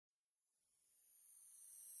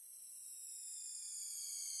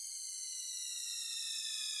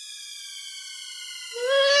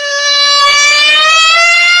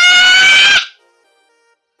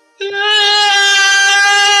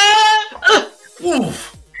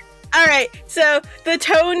So the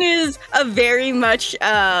tone is a very much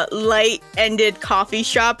light-ended coffee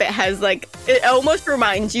shop. It has it almost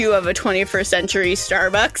reminds you of a 21st century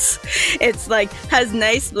Starbucks. It's has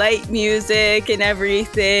nice light music and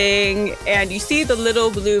everything. And you see the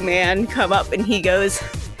little blue man come up and he goes,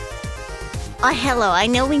 "Oh, hello. I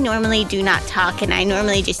know we normally do not talk, and I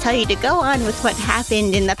normally just tell you to go on with what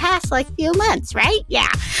happened in the past, few months, right?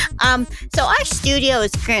 Yeah. So our studio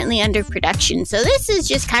is currently under production, so this is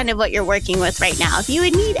just kind of what you're working with right now. If you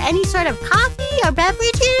would need any sort of coffee or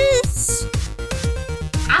beverages..."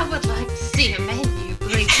 I would like to see a menu,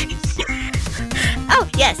 please. Oh,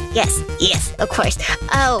 yes, of course.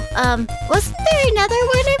 Oh, wasn't there another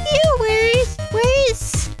one of you? Where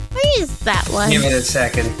is that one? Give it a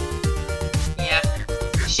second. Yeah,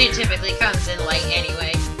 she typically comes in late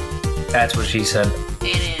anyway. That's what she said. And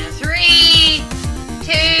in 3,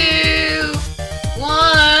 2,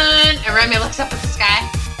 1, and Remy looks up at the sky.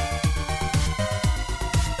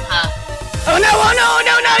 Oh no,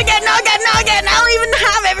 not again. I'll even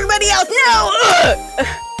have everybody else. No!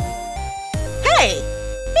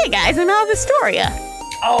 Hey guys, I'm Astoria.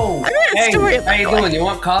 Oh, hey, how you doing? You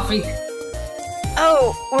want coffee?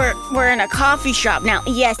 Oh, we're in a coffee shop now.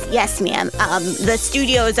 Yes, ma'am. The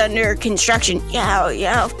studio is under construction.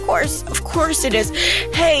 Yeah, of course it is.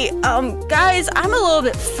 Hey, guys, I'm a little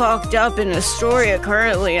bit fucked up in Astoria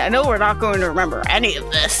currently. I know we're not going to remember any of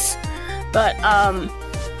this, but,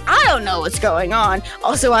 I don't know what's going on.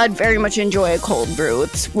 Also, I'd very much enjoy a cold brew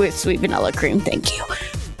with sweet vanilla cream, thank you.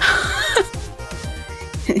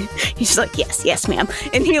 He's like, yes, ma'am.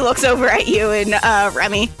 And he looks over at you and,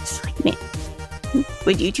 Remy. He's like, "Man,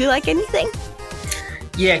 would you two like anything?"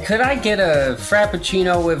 Yeah, could I get a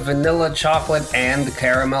Frappuccino with vanilla chocolate and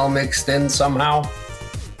caramel mixed in somehow?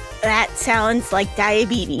 That sounds like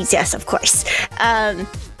diabetes. Yes, of course.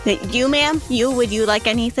 You, ma'am? Would you like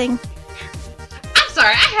anything? I'm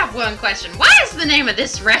sorry, I have one question. Why is the name of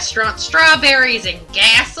this restaurant Strawberries and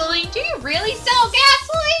Gasoline? Do you really sell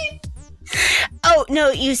gasoline? Oh, no,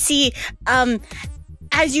 you see,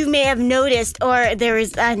 as you may have noticed, or there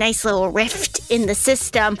is a nice little rift in the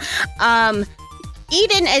system,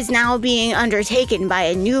 Eden is now being undertaken by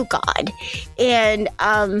a new god, and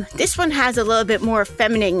this one has a little bit more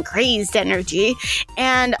feminine, crazed energy,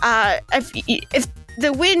 and if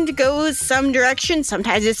the wind goes some direction,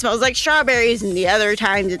 sometimes it smells like strawberries, and the other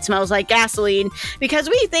times it smells like gasoline, because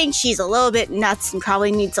we think she's a little bit nuts and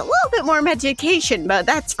probably needs a little bit more medication, but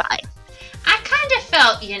that's fine. I kind of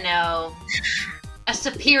felt, a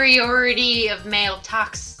superiority of male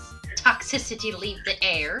toxicity leave the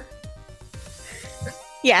air.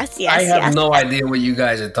 Yes. I have no idea what you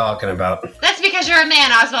guys are talking about. That's because you're a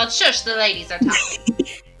man, Oswald. Shush, the ladies are talking.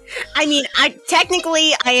 I mean, I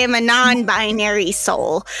am a non-binary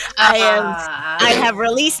soul. I have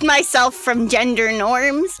released myself from gender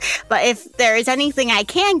norms, but if there is anything I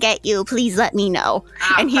can get you, please let me know.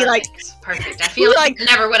 And he perfect. I feel like it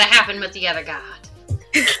never would have happened with the other god.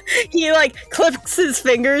 He clips his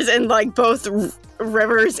fingers and both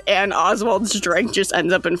Rivers and Oswald's drink just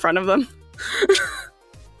ends up in front of them.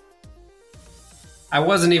 I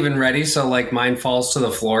wasn't even ready, so mine falls to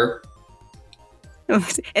the floor.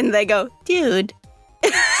 And they go, "Dude."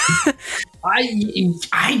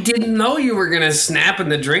 I didn't know you were gonna snap and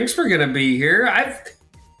the drinks were gonna be here.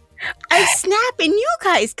 I snap and you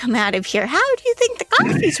guys come out of here. How do you think the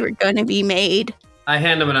coffees were gonna be made? I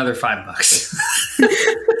hand him another $5.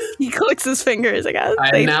 He clicks his fingers.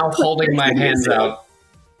 I'm now holding my hands out.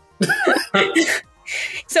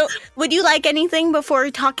 So, would you like anything before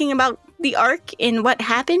talking about the arc and what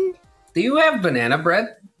happened? Do you have banana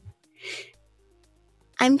bread?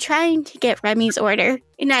 I'm trying to get Remy's order,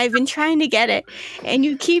 and I've been trying to get it, and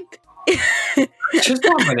you keep... Just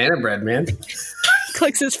want banana bread, man.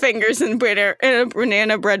 Clicks his fingers, and a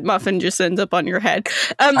banana bread muffin just ends up on your head.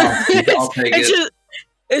 I'll take it.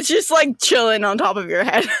 It's just chilling on top of your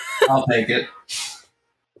head. I'll take it.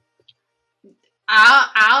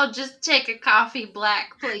 I'll just take a coffee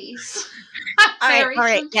black, please. I'm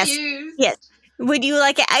very confused. Yes. Would you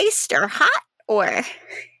like it iced or hot, or...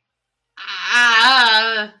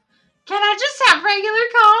 Can I just have regular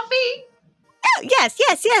coffee? Oh,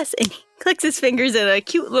 yes. And he clicks his fingers and a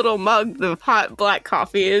cute little mug of hot black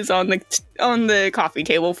coffee is on the coffee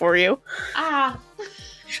table for you.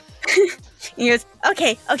 He goes,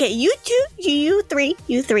 okay, you two, you three,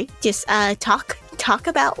 just talk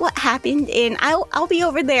about what happened, and I'll be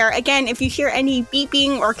over there. Again, if you hear any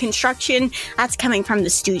beeping or construction, that's coming from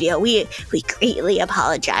the studio. We greatly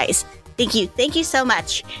apologize. Thank you so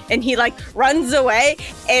much. And he runs away,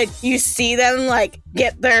 and you see them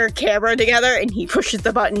get their camera together, and he pushes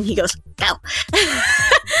the button. He goes, go.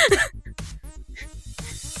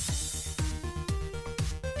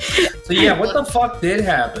 So yeah, what the fuck did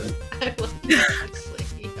happen? I will not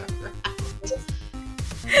sleep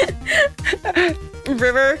around.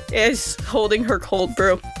 River is holding her cold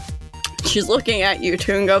brew. She's looking at you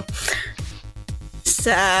two and go,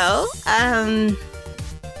 so, I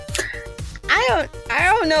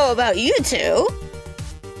don't know about you two,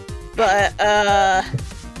 but, I'm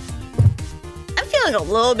feeling a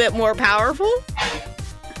little bit more powerful.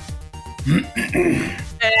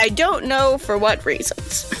 And I don't know for what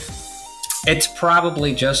reasons. It's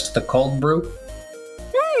probably just the cold brew.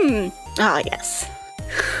 Ah, yes.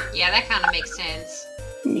 Yeah, that kind of makes sense.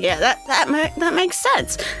 Yeah, that makes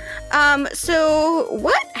sense. So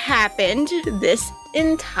what happened this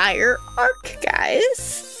entire arc,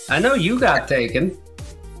 guys? I know you got taken.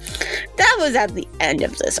 That was at the end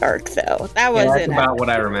of this arc, though. That Yeah, wasn't. that's about what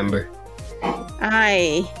I remember.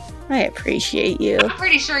 I appreciate you. I'm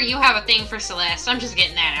pretty sure you have a thing for Celeste. I'm just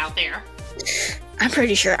getting that out there. I'm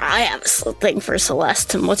pretty sure I have a thing for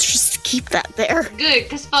Celeste, and let's just keep that there. Good,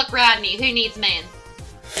 because fuck Rodney. Who needs men?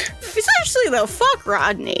 Essentially, though, fuck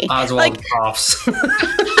Rodney. Oswald coughs.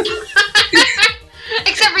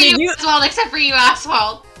 Except for you, Oswald. Except for you,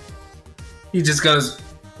 Oswald. He just goes,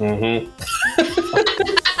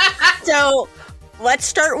 So, let's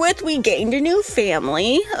start with we gained a new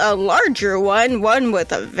family, a larger one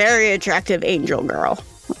with a very attractive angel girl.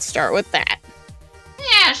 Let's start with that.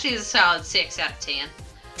 Yeah, she's a solid 6 out of 10.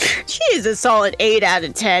 She is a solid 8 out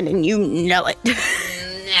of 10, and you know it.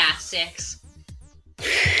 Nah, 6.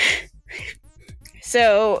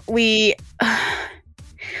 So we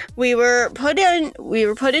were put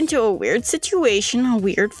into a weird situation, a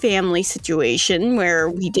weird family situation where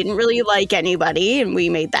we didn't really like anybody, and we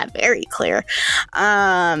made that very clear.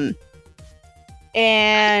 And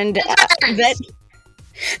then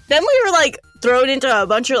we were like thrown into a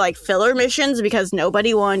bunch of like filler missions because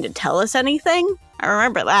nobody wanted to tell us anything. I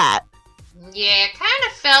remember that. Yeah, it kind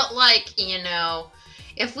of felt like,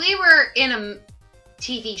 if we were in a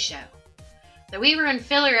TV show, that we were in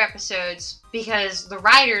filler episodes because the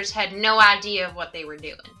writers had no idea of what they were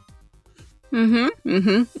doing.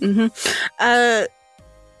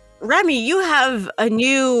 Remy, you have a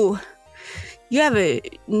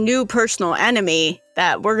new personal enemy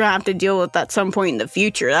that we're gonna have to deal with at some point in the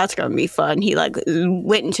future. That's gonna be fun. He like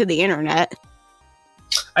went into the internet.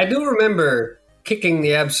 I do remember kicking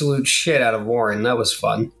the absolute shit out of Warren. That was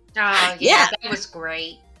fun. Oh, yeah. That was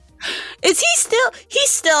great. Is he still? He's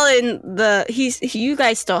still in the. You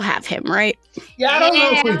guys still have him, right? Yeah, I don't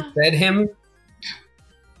know if we fed him.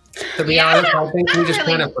 To be honest, I think we just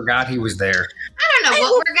really. kind of forgot he was there. I don't know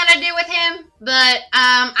what we're gonna do with him, but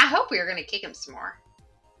I hope we're gonna kick him some more.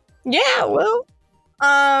 Yeah. Well.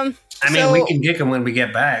 I mean, we can kick him when we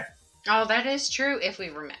get back. Oh, that is true if we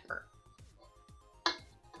remember.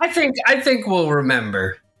 I think we'll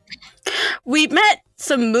remember. We met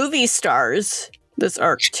some movie stars this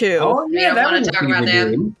arc too. Oh yeah, don't want to talk about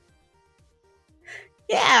them.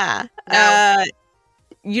 Yeah. No.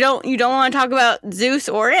 You don't want to talk about Zeus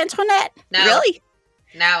or Antoinette? No. Really?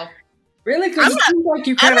 No. Really? Because it seems like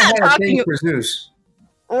you kind of had a thing for Zeus.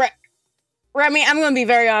 Remy, I'm going to be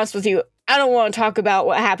very honest with you. I don't want to talk about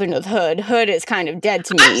what happened with Hood. Hood is kind of dead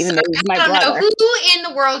to me, even though he's my brother. I don't know who in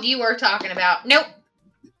the world you are talking about. Nope.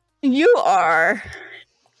 You are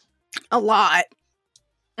a lot.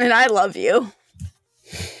 And I love you.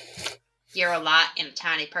 You're a lot in a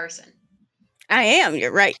tiny person. I am.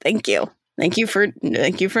 You're right. Thank you. Thank you for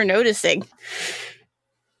noticing.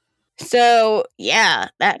 So, yeah,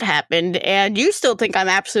 that happened. And you still think I'm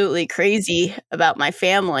absolutely crazy about my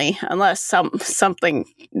family, unless something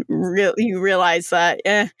you realize that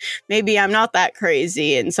maybe I'm not that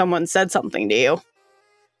crazy and someone said something to you.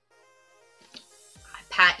 I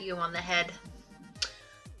pat you on the head.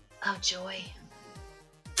 Oh, Joy.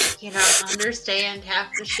 You don't understand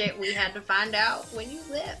half the shit we had to find out when you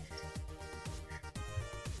left.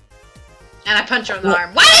 And I punch her on the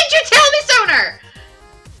arm. Why didn't you tell me sooner?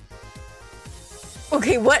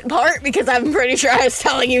 Okay, what part? Because I'm pretty sure I was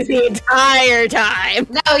telling you the entire time.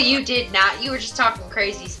 No, you did not. You were just talking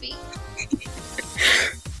crazy speak.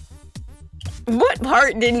 What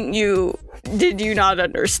part did you not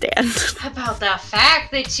understand? About the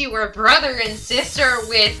fact that you were brother and sister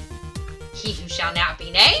with he who shall not be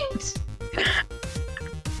named?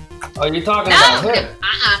 Oh, you're talking about him?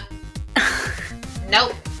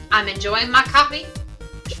 Nope. I'm enjoying my coffee.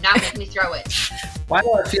 Do not make me throw it. Why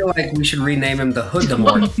do I feel like we should rename him the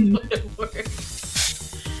Hoodemort?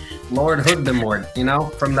 Lord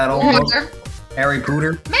Hoodemort, from that old book, Harry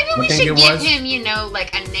Potter. Maybe we should give him,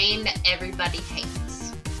 like a name that everybody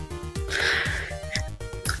hates.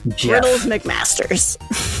 Jeff. Riddles McMasters.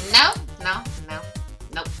 No.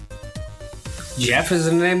 Jeff is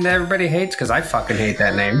the name that everybody hates? Because I fucking hate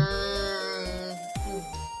that name.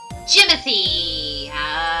 Jimothy.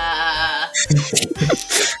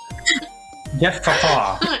 Jeff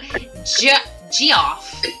Papa.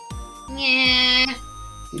 Geoff. Yeah.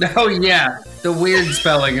 Oh, yeah. The weird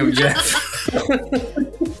spelling of Jeff. I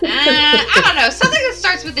don't know. Something that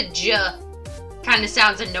starts with a J kind of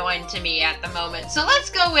sounds annoying to me at the moment. So let's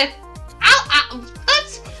go with...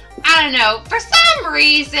 I don't know. For some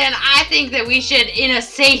reason, I think that we should, in a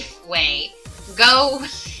safe way, go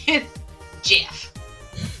with Jeff.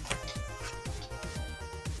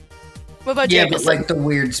 What about Yeah, Jameson? but like the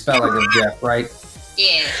weird spelling of Jeff, right?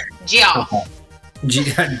 Yeah. Geoff.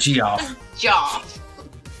 Geoff. Geoff.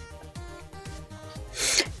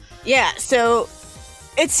 Yeah, so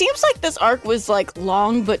it seems like this arc was like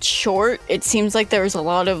long but short. It seems like there was a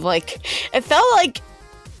lot of like, it felt like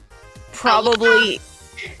probably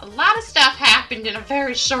A lot of stuff happened in a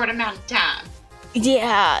very short amount of time.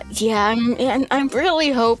 yeah, and I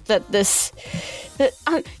really hope that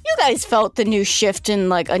you guys felt the new shift in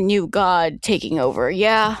like a new god taking over.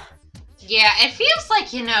 Yeah. Yeah, it feels like,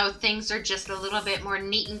 things are just a little bit more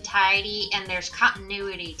neat and tidy, and there's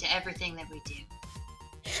continuity to everything that we do.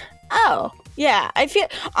 Oh, yeah. I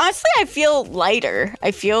feel lighter.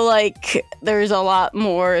 I feel like there's a lot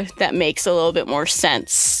more that makes a little bit more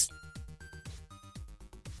sense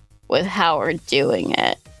with how we're doing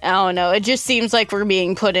it. I don't know. It just seems like we're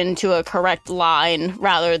being put into a correct line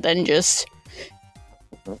rather than just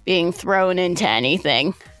being thrown into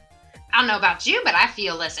anything. I don't know about you, but I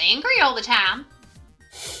feel less angry all the time.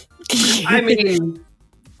 I mean,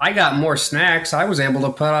 I got more snacks. I was able to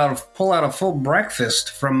pull out a full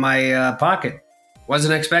breakfast from my pocket.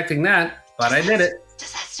 Wasn't expecting that, but I did it.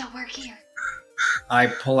 Does that still work here? I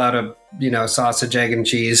pull out a, sausage, egg, and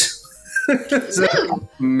cheese.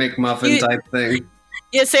 McMuffin type thing.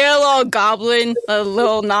 You see a little goblin, a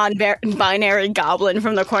little non-binary goblin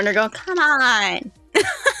from the corner go, come on.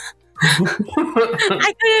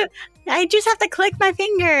 I just have to click my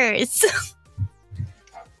fingers.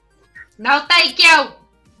 No, thank you.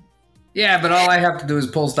 Yeah, but all I have to do is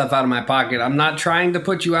pull stuff out of my pocket. I'm not trying to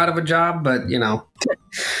put you out of a job, but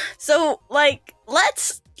So,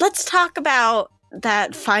 let's talk about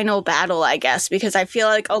that final battle, I guess, because I feel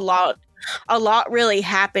like a lot really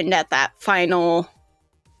happened at that final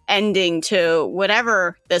ending to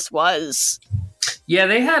whatever this was. Yeah,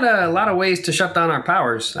 they had a lot of ways to shut down our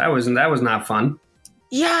powers. That was not fun.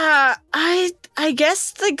 Yeah, I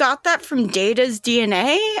guess they got that from Data's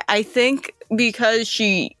DNA. I think because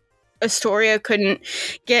Astoria couldn't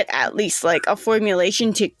get at least like a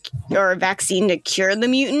formulation or a vaccine to cure the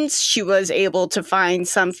mutants, she was able to find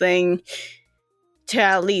something to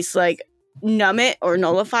at least like numb it or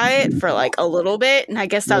nullify it for like a little bit, and I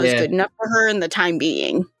guess that was good enough for her in the time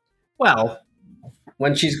being. Well,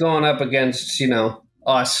 when she's going up against,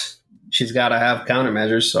 us, she's got to have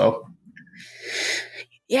countermeasures, so.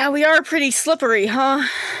 Yeah, we are pretty slippery, huh?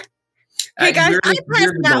 Hey guys,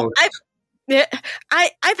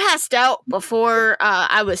 I passed out before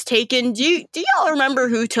I was taken. Do y'all remember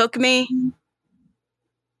who took me?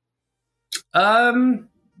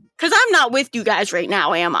 Because I'm not with you guys right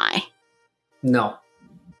now, am I? No.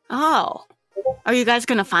 Oh. Are you guys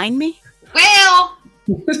gonna find me? Well,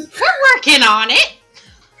 we're working on it.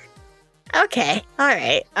 Okay,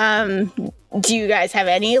 alright. Do you guys have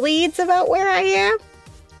any leads about where I am?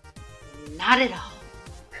 Not at all.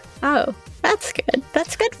 Oh, that's good.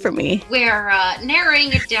 That's good for me. We're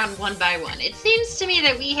narrowing it down one by one. It seems to me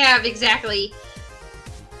that we have exactly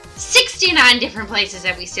 69 different places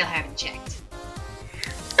that we still haven't checked.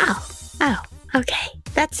 Oh, okay.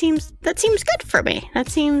 That seems good for me. That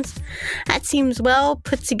seems well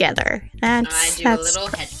put together. I do a little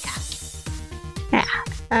head tap.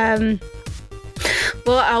 Yeah.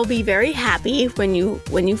 Well, I'll be very happy when you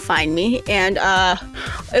find me, and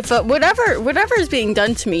if whatever is being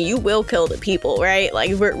done to me, you will kill the people, right? Like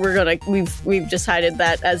we've decided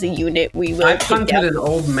that as a unit we will. I punted an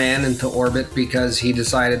old man into orbit because he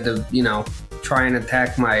decided to, try and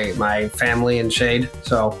attack my family in Shade.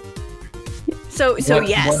 So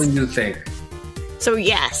yes. What do you think? So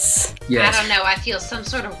yes. Yes. I don't know. I feel some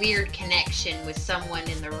sort of weird connection with someone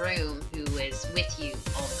in the room who is with you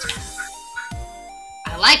all the time.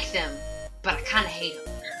 I like them, but I kind of hate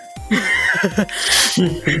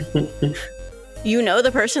them. You know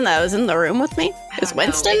the person that was in the room with me? Is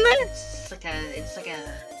Winston there? It's like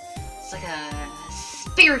a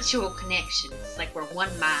spiritual connection. It's like we're one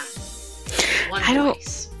mind, one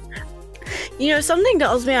voice. Something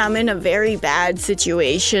tells me I'm in a very bad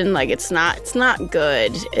situation. Like it's not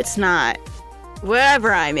good. It's not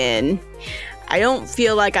wherever I'm in. I don't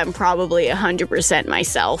feel like I'm probably 100%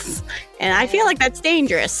 myself. And I feel like that's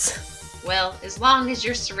dangerous. Well, as long as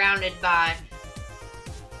you're surrounded by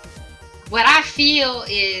what I feel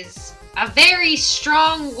is a very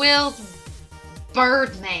strong-willed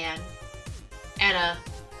Birdman and a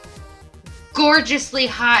gorgeously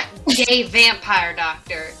hot gay vampire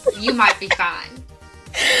doctor, you might be fine.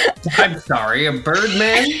 I'm sorry, a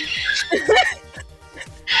Birdman?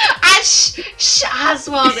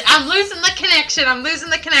 Oswald, I'm losing the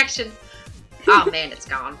connection. Oh man, it's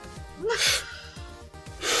gone.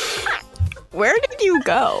 Where did you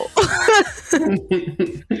go?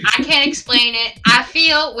 I can't explain it. I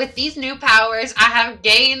feel with these new powers, I have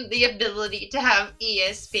gained the ability to have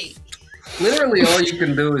ESP. Literally, all you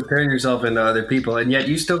can do is turn yourself into other people, and yet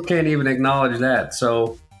you still can't even acknowledge that.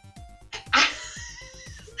 So,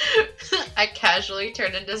 I casually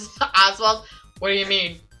turn into Oswald. What do you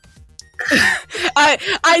mean?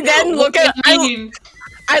 I then look at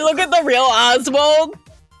I look at the real Oswald,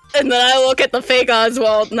 and then I look at the fake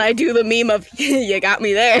Oswald, and I do the meme of "you got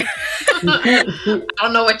me there." I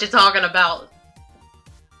don't know what you're talking about.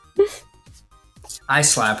 I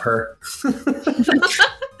slap her.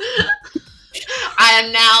 I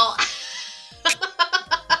am now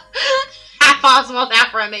half Oswald,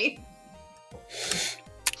 half Remy.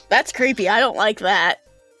 That's creepy. I don't like that.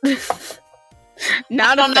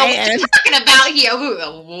 Not I don't know what you're talking about here.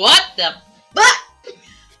 What the fuck?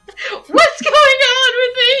 What's going on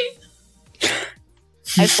with me?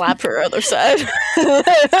 I slap her other side.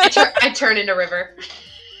 I turn into River.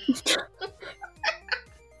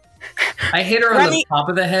 I hit her on the top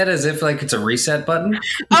of the head as if like it's a reset button.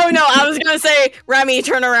 Oh no, I was gonna say, Remy,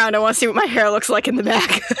 turn around. I want to see what my hair looks like in the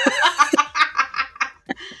back.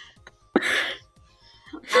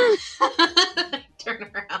 Turn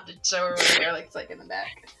around and show her what her hair looks like in the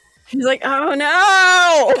back. She's like, oh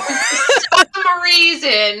no! For some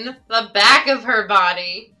reason, the back of her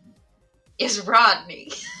body is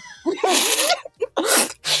Rodney.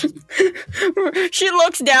 She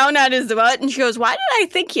looks down at his butt and she goes, why did I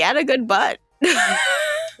think he had a good butt?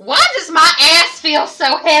 Why does my ass feel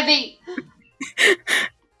so heavy?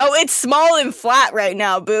 Oh, it's small and flat right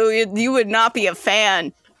now, Boo. You would not be a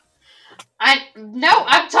fan. No,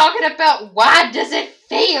 I'm talking about why does it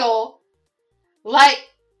feel like,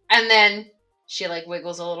 and then she like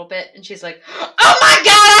wiggles a little bit and she's like, oh my god,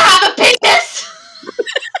 I have a penis!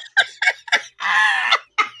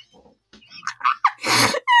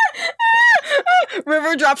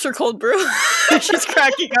 River drops her cold brew. She's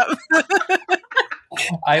cracking up.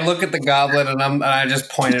 I look at the goblin and I just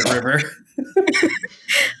point at River.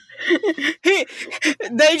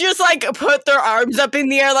 They just like put their arms up in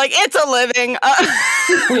the air like it's a living.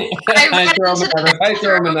 I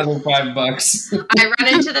throw him another $5. I run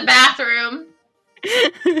into the bathroom.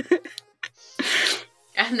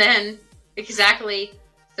 And then exactly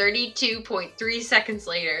 32.3 seconds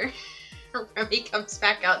later, Remy comes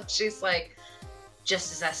back out and she's like,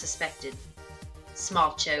 just as I suspected,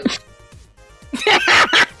 small choke.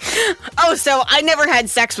 Oh, so I never had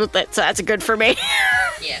sex with it, so that's good for me.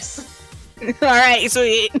 Yes. Alright,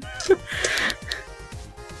 sweet.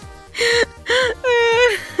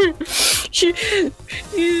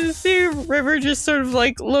 You see River just sort of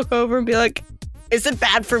like look over and be like, is it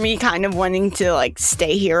bad for me kind of wanting to like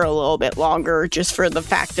stay here a little bit longer just for the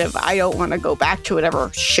fact of I don't want to go back to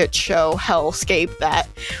whatever shit show hellscape that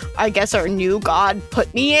I guess our new god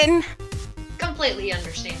put me in? Completely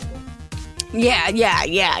understandable. Yeah.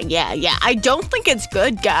 I don't think it's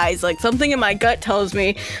good, guys. Like, something in my gut tells me,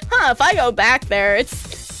 if I go back there,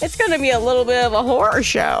 it's gonna be a little bit of a horror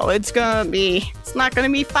show. It's not gonna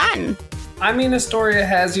be fun. I mean, Astoria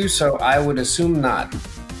has you, so I would assume not.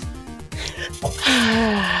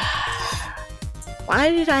 Why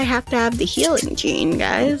did I have to have the healing gene,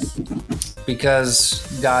 guys? Because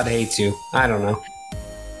God hates you. I don't know.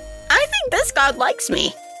 I think this god likes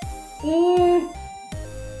me.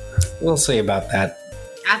 We'll see about that.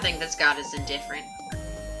 I think this god is indifferent.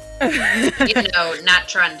 Not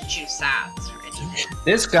trying to choose sides or anything.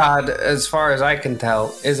 This god, as far as I can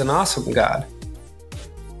tell, is an awesome god.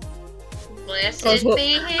 Blessed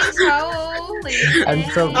be his holy name. I'm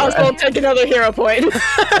so glad. I'll take another hero point. The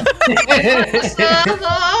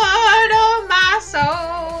Lord of my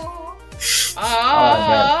soul.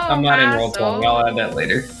 I'm not in roll 12. I'll add that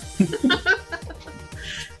later.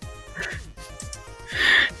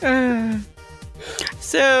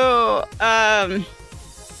 So, are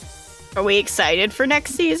we excited for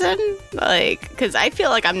next season? Like, because I feel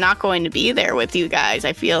like I'm not going to be there with you guys.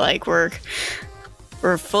 I feel like we're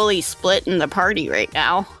fully split in the party right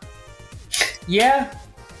now. Yeah,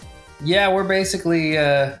 we're basically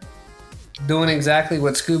Doing exactly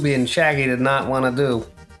what Scooby and Shaggy did not want to do.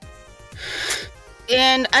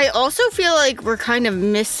 And I also feel like we're kind of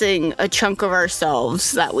missing a chunk of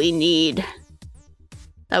ourselves that we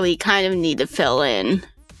kind of need to fill in.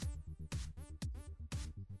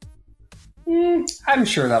 I'm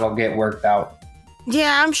sure that'll get worked out.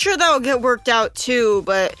 Yeah, I'm sure that'll get worked out too,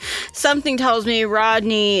 but something tells me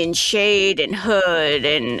Rodney and Shade and Hood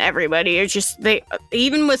and everybody are just,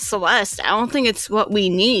 even with Celeste, I don't think it's what we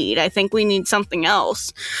need. I think we need something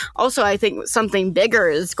else. Also, I think something bigger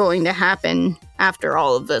is going to happen after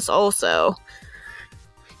all of this also.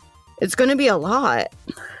 It's going to be a lot.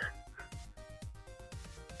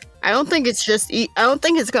 I don't think it's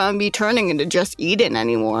going to be turning into just Eden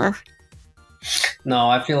anymore. No,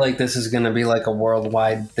 I feel like this is going to be like a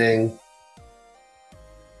worldwide thing.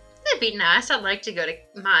 That'd be nice. I'd like to go to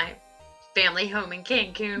my family home in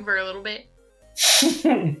Cancun for a little bit.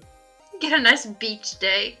 Get a nice beach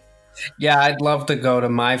day. Yeah, I'd love to go to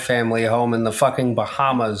my family home in the fucking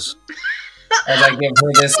Bahamas. As I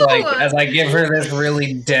give her this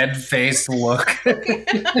really dead-faced look. You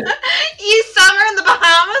summer in the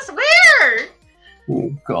Bahamas? Where?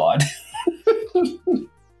 Oh, God.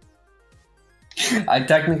 I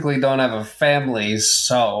technically don't have a family,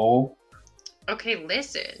 so... Okay,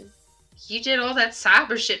 listen. You did all that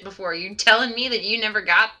cyber shit before. You telling me that you never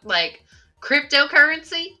got, like,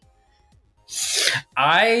 cryptocurrency?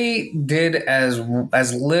 I did as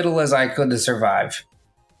little as I could to survive.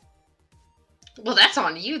 Well, that's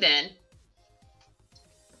on you then.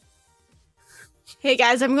 Hey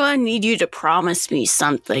guys, I'm going to need you to promise me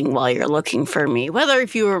something while you're looking for me, whether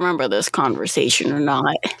if you remember this conversation or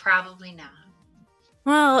not. Probably not.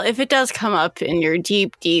 Well, if it does come up in your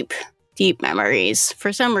deep, deep, deep memories,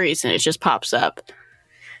 for some reason it just pops up.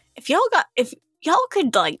 If y'all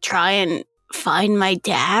could like try and find my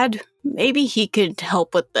dad, maybe he could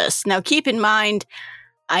help with this. Now keep in mind,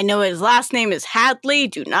 I know his last name is Hadley,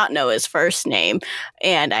 do not know his first name,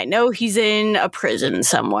 and I know he's in a prison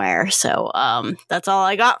somewhere. So, that's all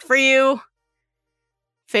I got for you.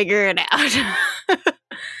 Figure it out.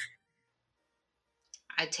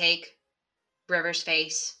 I take River's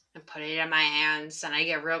face and put it in my hands, and I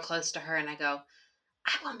get real close to her and I go,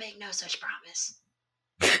 I won't make no such promise.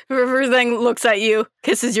 River then looks at you,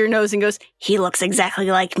 kisses your nose, and goes, he looks exactly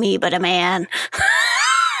like me, but a man.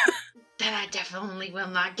 Then I definitely will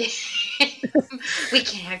not get him. We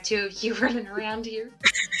can't have two of you running around here.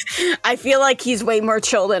 I feel like he's way more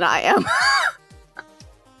chill than I am.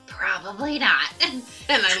 Probably not. And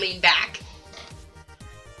I lean back.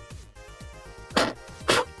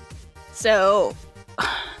 So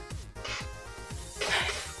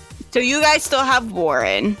you guys still have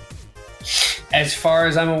Warren. As far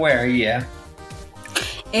as I'm aware, yeah.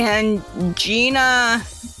 And Gina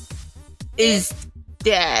is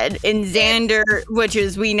dead. And Xander, which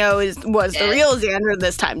is we know was the real Xander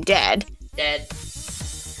this time, dead. Dead.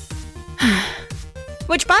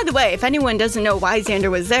 Which, by the way, if anyone doesn't know why Xander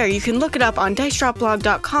was there, you can look it up on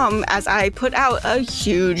DiceDropBlog.com as I put out a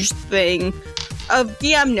huge thing of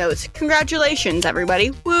DM notes. Congratulations,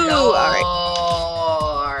 everybody. Woo! Lord.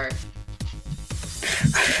 All right.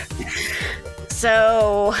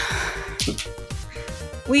 So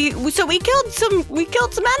we killed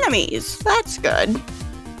some enemies. That's good.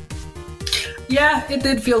 Yeah, it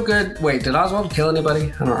did feel good. Wait, did Oswald kill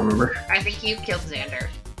anybody? I don't remember. I think you killed Xander.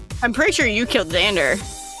 I'm pretty sure you killed Xander.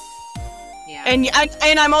 Yeah.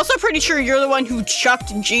 And I'm also pretty sure you're the one who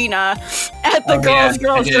chucked Gina at the girls.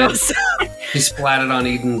 He splatted on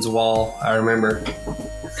Eden's wall, I remember.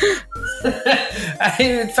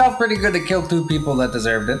 It felt pretty good to kill two people that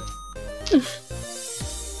deserved it.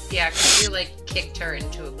 Yeah, because you, like, kicked her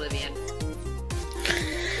into oblivion.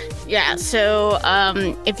 Yeah, so,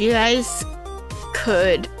 if you guys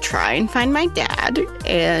could try and find my dad,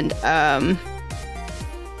 and, I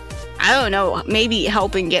don't know, maybe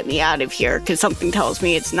helping get me out of here, because something tells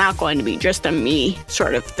me it's not going to be just a me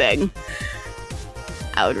sort of thing.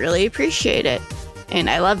 I would really appreciate it. And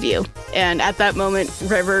I love you. And at that moment,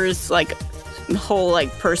 River's, like, whole, like,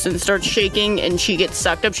 person starts shaking, and she gets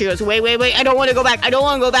sucked up. She goes, wait, I don't want to go back. I don't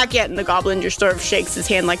want to go back yet. And the goblin just sort of shakes his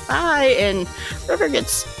hand like, bye. And River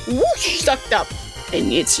gets whoosh, sucked up.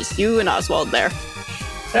 And it's just you and Oswald there.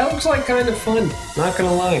 That looks like kind of fun, not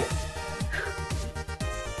gonna lie.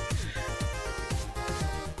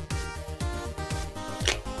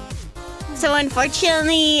 So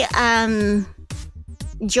unfortunately,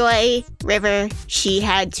 Joy River, she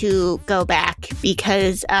had to go back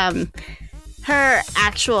because her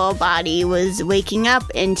actual body was waking up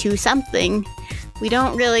into something. We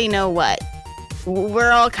don't really know what.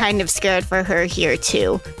 We're all kind of scared for her here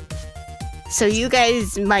too. So you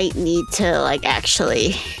guys might need to, like,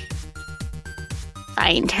 actually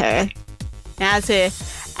find her. As a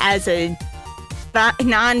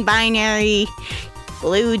non-binary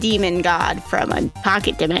blue demon god from a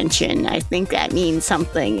pocket dimension, I think that means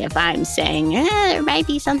something if I'm saying, there might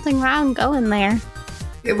be something wrong going there.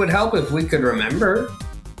 It would help if we could remember.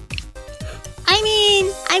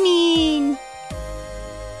 I mean,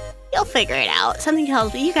 you'll figure it out. Something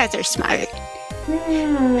tells me you guys are smart.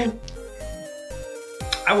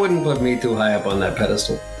 I wouldn't put me too high up on that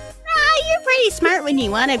pedestal. You're pretty smart when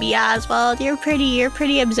you want to be, Oswald. You're pretty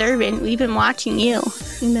observant. We've been watching you.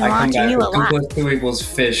 We've been watching you a lot. 2 + 2 equals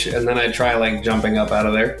fish, and then I try like jumping up out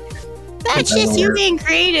of there. That's just you being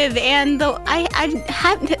creative, and the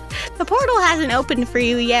portal hasn't opened for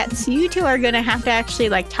you yet, so you two are gonna have to actually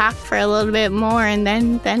like talk for a little bit more, and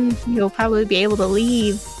then you'll probably be able to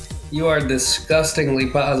leave. You are disgustingly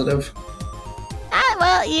positive.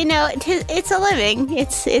 Well, you know, it's a living.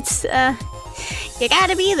 It's you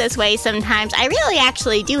gotta be this way sometimes. I really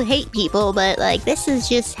actually do hate people, but like this is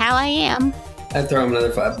just how I am. I'd throw him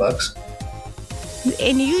another $5.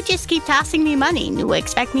 And you just keep tossing me money. You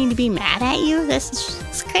expect me to be mad at you? This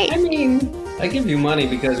is great. I mean, I give you money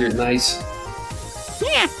because you're nice.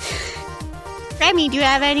 Yeah. Remy, do you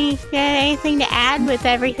have anything to add with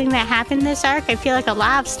everything that happened this arc? I feel like a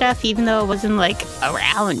lot of stuff, even though it wasn't like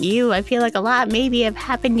around you, I feel like a lot maybe have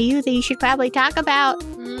happened to you that you should probably talk about.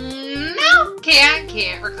 No,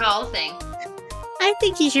 can't recall a thing. I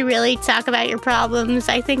think you should really talk about your problems.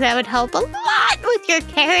 I think that would help a lot with your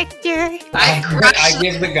character. I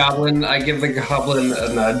give the goblin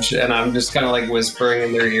a nudge, and I'm just kind of like whispering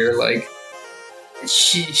in their ear, like,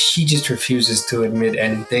 she just refuses to admit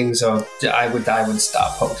anything. So I would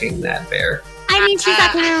stop poking that bear. I mean, she's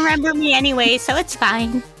not going to remember me anyway, so it's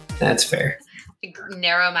fine. That's fair. I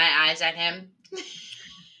narrow my eyes at him.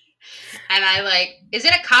 And I like, is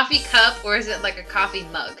it a coffee cup or is it like a coffee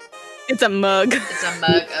mug? It's a mug. It's a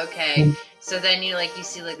mug, okay. So then you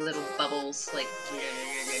see like little bubbles like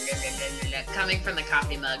coming from the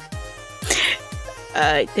coffee mug.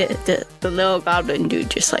 The little goblin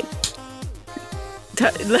dude just like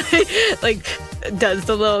does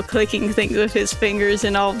the little clicking thing with his fingers,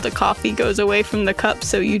 and all of the coffee goes away from the cup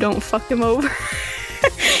so you don't fuck him over.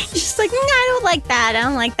 He's just like, I don't like that. I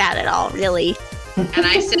don't like that at all, really. And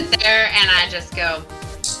I sit there and I just go,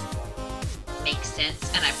 makes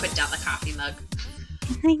sense, and I put down the coffee mug.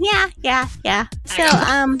 Yeah. So,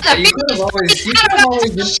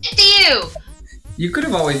 you could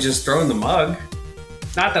have always just thrown the mug.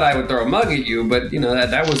 Not that I would throw a mug at you, but you know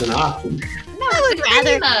that was an option. No,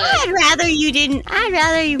 I'd rather you didn't. I'd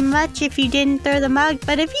rather you much if you didn't throw the mug.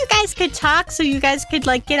 But if you guys could talk, so you guys could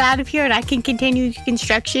like get out of here, and I can continue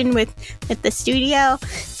construction with the studio,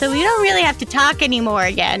 so we don't really have to talk anymore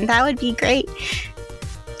again. That would be great.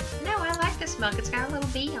 No, I like this mug. It's got a little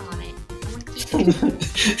bee on it. I want to keep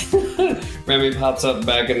it. Remy pops up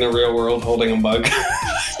back in the real world holding a mug.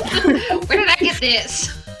 Where did I get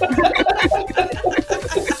this?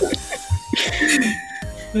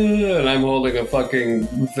 And I'm holding a fucking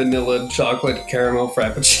vanilla chocolate caramel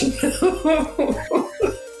frappuccino.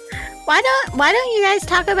 Why don't you guys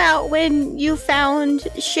talk about when you found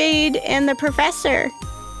Shade and the professor?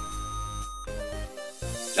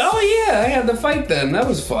 Oh yeah, I had the fight then. That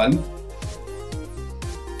was fun.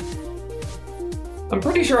 I'm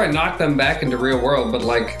pretty sure I knocked them back into real world, but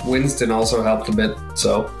like Winston also helped a bit,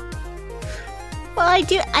 so. Well,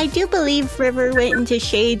 I do believe River went into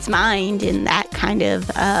Shade's mind, and that kind of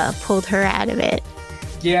pulled her out of it.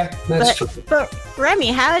 Yeah, that's true. But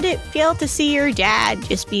Remy, how did it feel to see your dad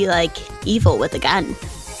just be like evil with a gun?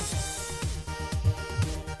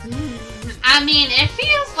 I mean, it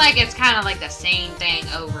feels like it's kind of like the same thing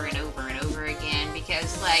over and over and over again,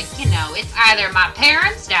 because like, you know, it's either my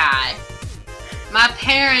parents die, my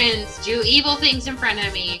parents do evil things in front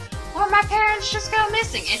of me, or my parents just go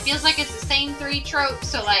missing. It feels like it's the same 3 tropes.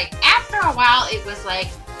 So like after a while, it was like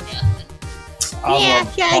nothing. Yeah,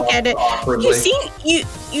 I get it.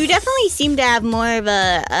 You definitely seem to have more of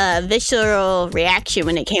a visceral reaction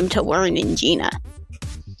when it came to Warren and Gina.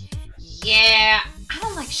 Yeah, I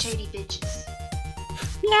don't like shady bitches.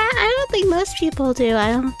 Yeah, I don't think most people do.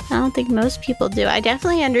 I don't think most people do. I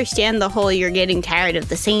definitely understand the whole you're getting tired of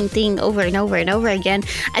the same thing over and over and over again.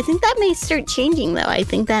 I think that may start changing, though. I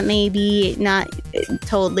think that may be not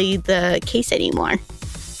totally the case anymore.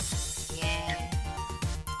 Yeah.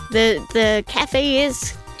 The cafe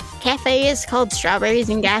is called Strawberries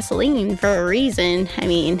and Gasoline for a reason. I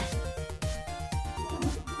mean,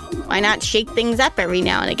 why not shake things up every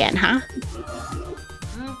now and again, huh?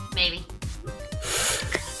 Maybe.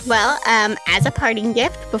 Well, as a parting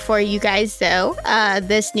gift, before you guys go,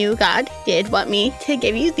 this new god did want me to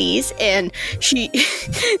give you these, and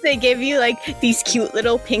they give you like these cute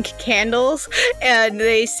little pink candles, and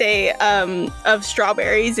they say of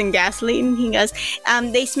strawberries and gasoline. He goes,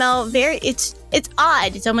 they smell very. It's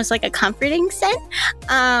odd. It's almost like a comforting scent.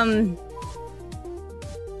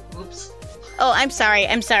 Oops. Oh, I'm sorry.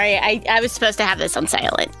 I was supposed to have this on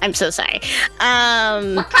silent. I'm so sorry. What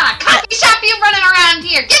kind of coffee shop you running around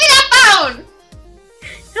here? Give me that phone!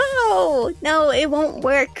 No, it won't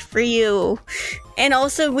work for you. And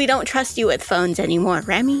also, we don't trust you with phones anymore,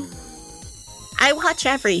 Remy. I watch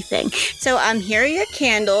everything. So, here are your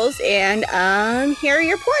candles, and here are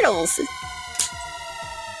your portals.